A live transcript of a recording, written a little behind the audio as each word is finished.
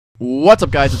What's up,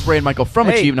 guys? It's Ray and Michael from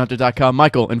AchievementHunter.com.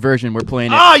 Michael, Inversion, we're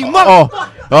playing it. Oh, you mother...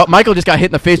 Oh, Michael just got hit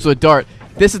in the face with a dart.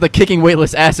 This is the kicking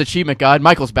weightless ass achievement guide.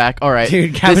 Michael's back. All right.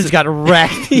 Dude, Kevin's got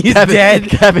wrecked. He's dead.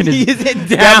 Kevin is,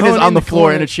 Kevin is on the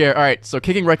floor in a chair. All right, so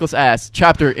kicking reckless ass.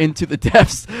 Chapter Into the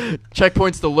Depths.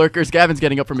 Checkpoints to lurkers. Gavin's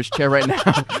getting up from his chair right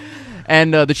now.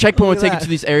 And the checkpoint will take you to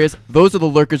these areas. Those are the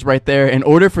lurkers right there. In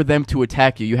order for them to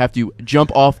attack you, you have to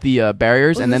jump off the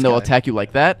barriers, and then they'll attack you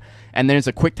like that. And then it's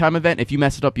a quick time event. If you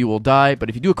mess it up, you will die. But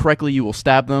if you do it correctly, you will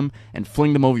stab them and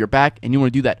fling them over your back. And you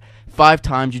want to do that 5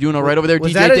 times. You doing all right over there,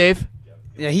 DJ Dave?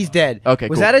 Yeah, he's dead. Okay,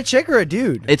 Was cool. that a chick or a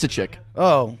dude? It's a chick.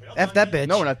 Oh, F that bitch.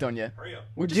 No, we're not done yet.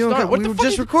 We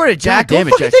just recorded, Jack. God damn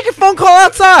it, Don't fucking Jack. take your phone call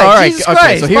outside. All right, Jesus okay.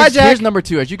 Christ. So Bye, Jack. here's number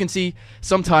 2. As you can see,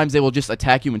 sometimes they will just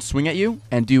attack you and swing at you,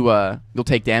 and you'll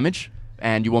take damage,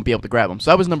 and you won't be able to grab them.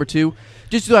 So that was number 2.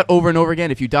 Just do that over and over again.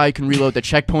 If you die, you can reload the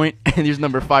checkpoint. And here's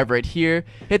number 5 right here.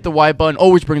 Hit the Y button.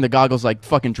 Always bring the goggles like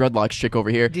fucking dreadlocks chick over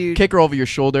here. Dude. Kick her over your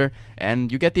shoulder, and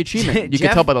you get the achievement. You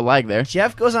can tell by the lag there.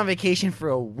 Jeff goes on vacation for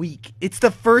a week. It's the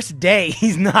first day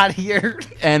he's not here.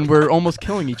 And we're almost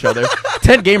killing each other.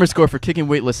 10 gamer score for kicking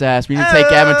weightless ass. We need to take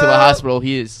Gavin to the hospital.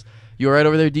 He is. You all right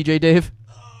over there, DJ Dave?